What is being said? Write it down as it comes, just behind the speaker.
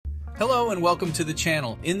Hello and welcome to the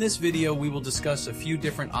channel. In this video, we will discuss a few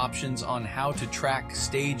different options on how to track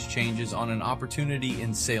stage changes on an opportunity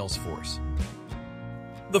in Salesforce.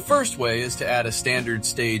 The first way is to add a standard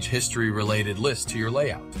stage history related list to your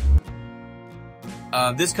layout.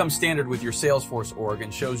 This comes standard with your Salesforce org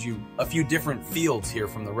and shows you a few different fields here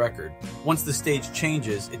from the record. Once the stage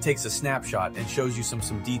changes, it takes a snapshot and shows you some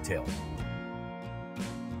details.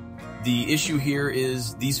 The issue here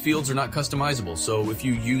is these fields are not customizable, so if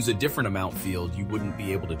you use a different amount field, you wouldn't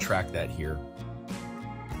be able to track that here.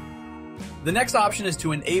 The next option is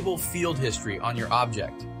to enable field history on your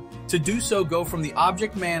object. To do so, go from the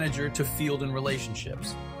Object Manager to Field and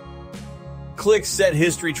Relationships. Click Set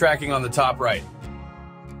History Tracking on the top right.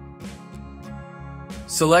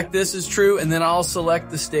 Select this as true, and then I'll select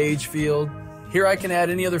the stage field. Here I can add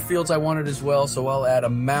any other fields I wanted as well, so I'll add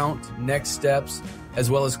amount, next steps, as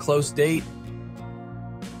well as close date,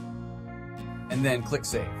 and then click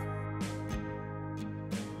Save.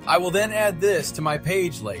 I will then add this to my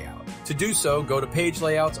page layout. To do so, go to Page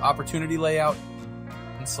Layouts, Opportunity Layout,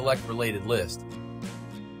 and select Related List.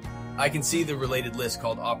 I can see the related list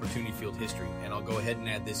called Opportunity Field History, and I'll go ahead and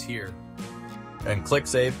add this here. And click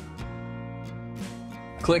Save.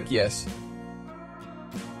 Click Yes.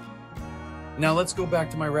 Now let's go back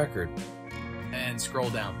to my record and scroll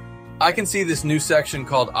down. I can see this new section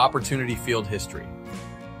called Opportunity Field History.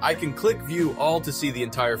 I can click View All to see the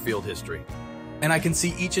entire field history. And I can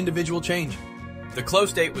see each individual change. The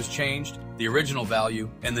close date was changed, the original value,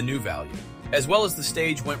 and the new value, as well as the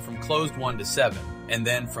stage went from closed 1 to 7, and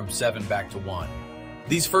then from 7 back to 1.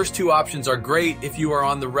 These first two options are great if you are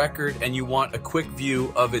on the record and you want a quick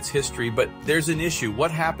view of its history, but there's an issue. What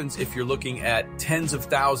happens if you're looking at tens of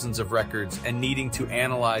thousands of records and needing to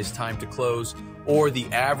analyze time to close, or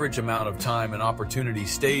the average amount of time an opportunity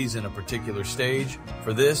stays in a particular stage?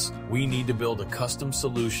 For this, we need to build a custom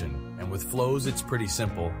solution, and with flows, it's pretty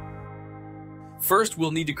simple. First,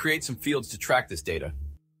 we'll need to create some fields to track this data.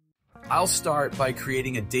 I'll start by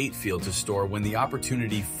creating a date field to store when the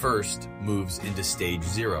opportunity first moves into stage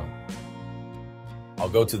 0. I'll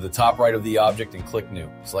go to the top right of the object and click New.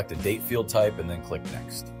 Select a date field type and then click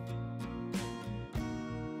Next.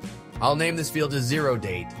 I'll name this field as 0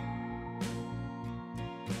 date.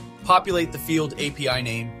 Populate the field API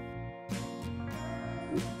name.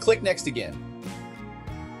 Click Next again.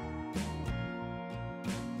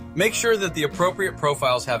 Make sure that the appropriate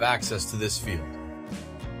profiles have access to this field.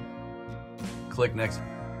 Click Next.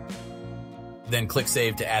 Then click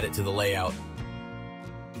Save to add it to the layout.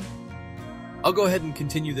 I'll go ahead and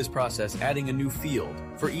continue this process, adding a new field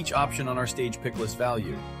for each option on our stage pick list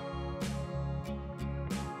value.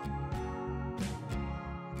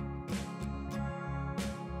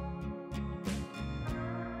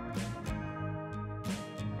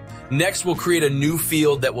 Next, we'll create a new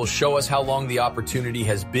field that will show us how long the opportunity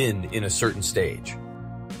has been in a certain stage.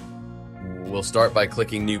 We'll start by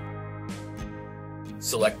clicking New.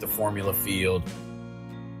 Select the formula field.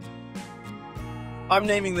 I'm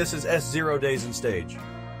naming this as S0 days in stage.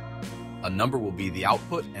 A number will be the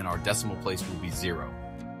output and our decimal place will be 0.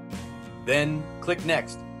 Then click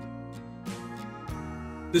Next.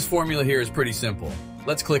 This formula here is pretty simple.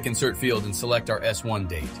 Let's click Insert Field and select our S1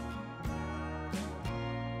 date.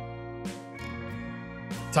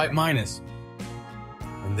 Type minus,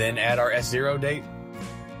 and then add our S0 date.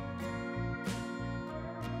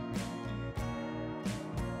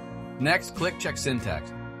 Next, click Check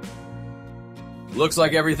Syntax. Looks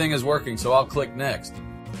like everything is working, so I'll click Next.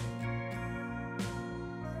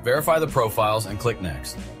 Verify the profiles and click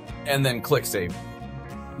Next, and then click Save.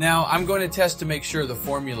 Now, I'm going to test to make sure the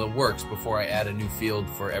formula works before I add a new field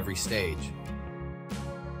for every stage.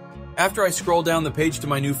 After I scroll down the page to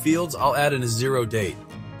my new fields, I'll add in a 0 date.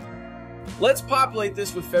 Let's populate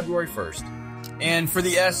this with February 1st. And for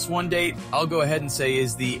the S1 date, I'll go ahead and say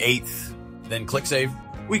is the 8th. Then click Save.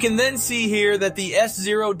 We can then see here that the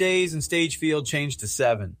S0 days in stage field changed to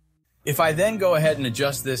 7. If I then go ahead and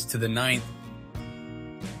adjust this to the 9th,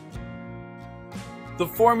 the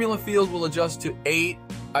formula field will adjust to 8.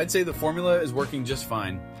 I'd say the formula is working just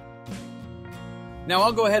fine. Now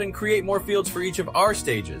I'll go ahead and create more fields for each of our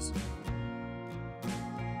stages.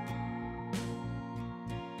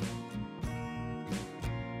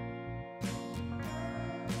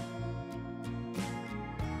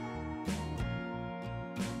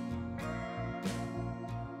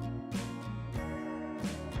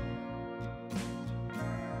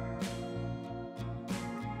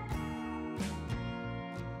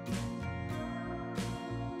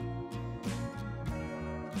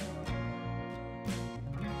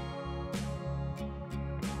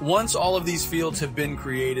 Once all of these fields have been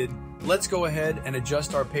created, let's go ahead and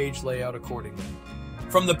adjust our page layout accordingly.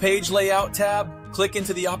 From the Page Layout tab, click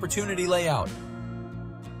into the Opportunity Layout.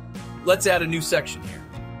 Let's add a new section here.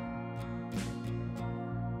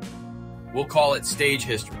 We'll call it Stage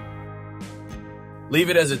History. Leave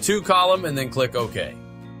it as a 2-column and then click OK.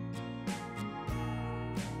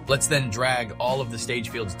 Let's then drag all of the stage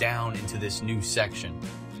fields down into this new section.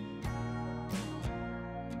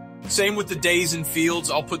 Same with the days and fields,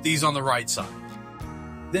 I'll put these on the right side.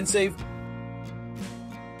 Then save.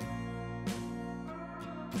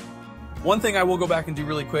 One thing I will go back and do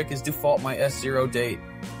really quick is default my S0 date.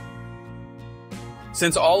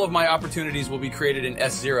 Since all of my opportunities will be created in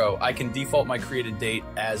S0, I can default my created date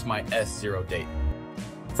as my S0 date.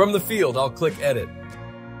 From the field, I'll click Edit.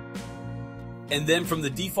 And then from the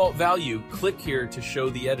default value, click here to show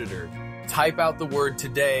the editor. Type out the word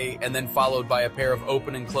today and then followed by a pair of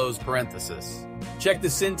open and close parentheses. Check the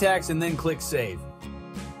syntax and then click Save.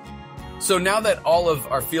 So now that all of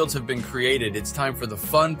our fields have been created, it's time for the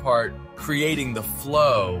fun part, creating the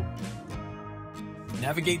flow.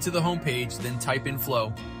 Navigate to the home page, then type in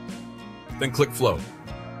flow. Then click Flow.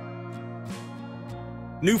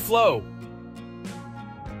 New flow.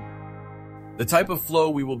 The type of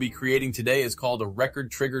flow we will be creating today is called a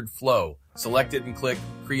record-triggered flow. Select it and click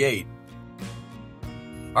Create.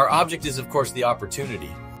 Our object is, of course, the opportunity.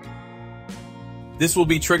 This will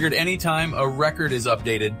be triggered anytime a record is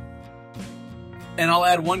updated. And I'll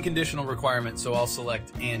add one conditional requirement, so I'll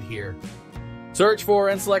select And here. Search for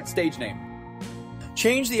and select stage name.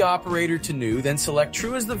 Change the operator to new, then select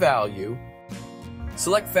True as the value.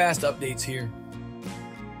 Select Fast Updates here.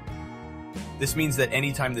 This means that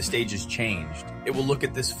anytime the stage is changed, it will look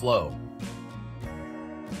at this flow.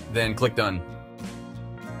 Then click Done.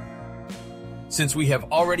 Since we have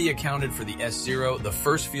already accounted for the S0, the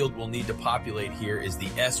first field we'll need to populate here is the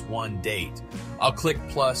S1 date. I'll click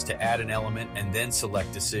plus to add an element and then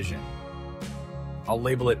select Decision. I'll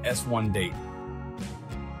label it S1 date.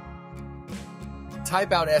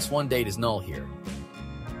 Type out S1 date is null here.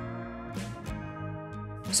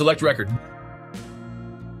 Select record.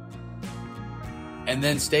 And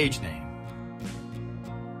then stage name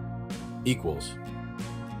equals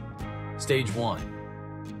stage 1.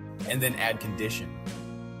 And then add condition.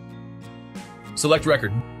 Select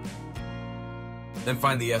record. Then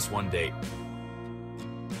find the S1 date.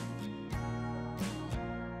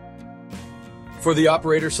 For the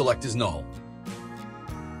operator, select as null.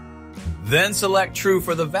 Then select true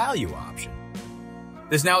for the value option.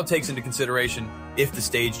 This now takes into consideration if the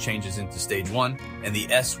stage changes into stage 1 and the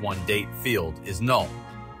S1 date field is null.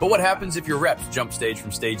 But what happens if your reps jump stage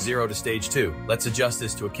from stage 0 to stage 2? Let's adjust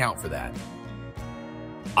this to account for that.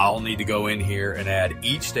 I'll need to go in here and add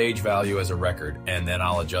each stage value as a record, and then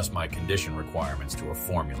I'll adjust my condition requirements to a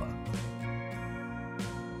formula.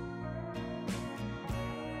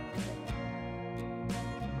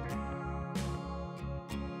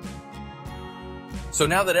 So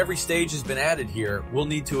now that every stage has been added here, we'll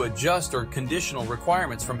need to adjust our conditional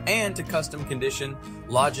requirements from and to custom condition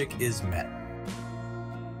logic is met.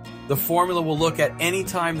 The formula will look at any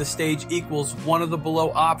time the stage equals one of the below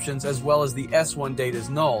options as well as the S1 date is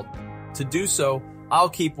null. To do so, I'll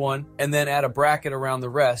keep one and then add a bracket around the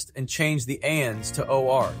rest and change the ands to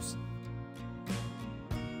ORs.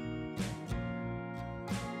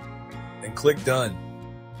 And click Done.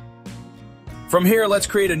 From here, let's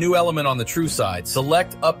create a new element on the true side.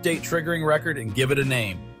 Select Update Triggering Record and give it a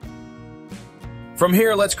name. From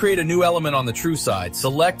here, let's create a new element on the true side.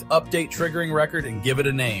 Select Update Triggering Record and give it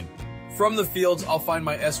a name. From the fields, I'll find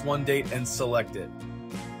my S1 date and select it.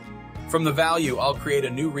 From the value, I'll create a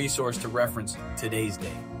new resource to reference today's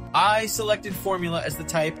date. I selected formula as the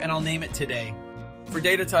type and I'll name it today. For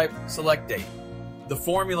data type, select date. The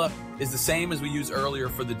formula is the same as we used earlier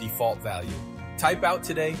for the default value. Type out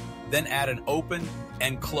today, then add an open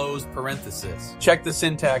and closed parenthesis. Check the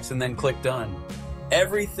syntax and then click Done.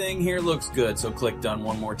 Everything here looks good, so click Done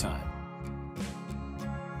one more time.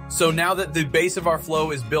 So now that the base of our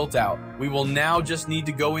flow is built out, we will now just need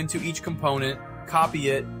to go into each component, copy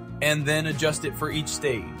it, and then adjust it for each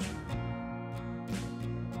stage.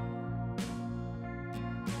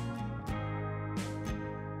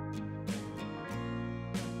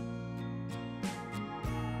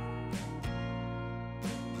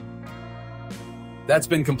 That's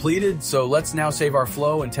been completed, so let's now save our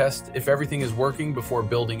flow and test if everything is working before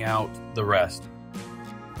building out the rest.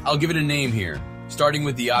 I'll give it a name here, starting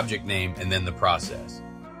with the object name and then the process.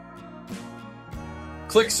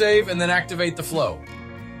 Click Save and then activate the flow.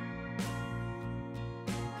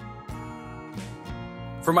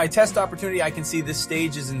 For my test opportunity, I can see this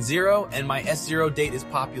stage is in 0 and my S0 date is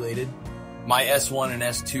populated. My S1 and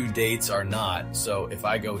S2 dates are not, so if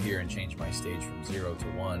I go here and change my stage from 0 to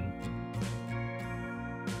 1,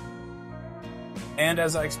 and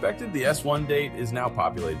as I expected, the S1 date is now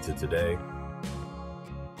populated to today.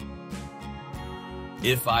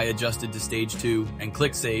 If I adjusted to stage 2 and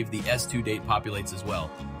click save, the S2 date populates as well.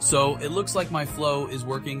 So it looks like my flow is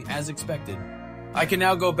working as expected. I can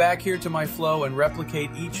now go back here to my flow and replicate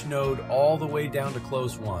each node all the way down to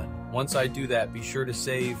close 1. Once I do that, be sure to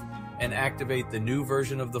save and activate the new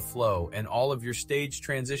version of the flow, and all of your stage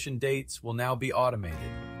transition dates will now be automated.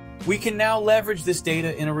 We can now leverage this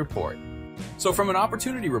data in a report. So from an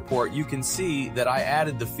opportunity report, you can see that I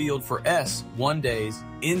added the field for S1 days.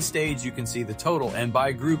 In stage, you can see the total, and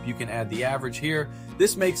by group, you can add the average here.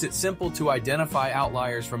 This makes it simple to identify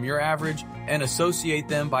outliers from your average and associate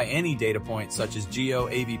them by any data point such as geo,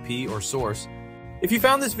 AVP, or source. If you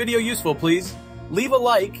found this video useful, please leave a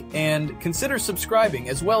like and consider subscribing,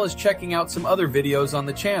 as well as checking out some other videos on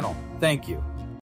the channel. Thank you.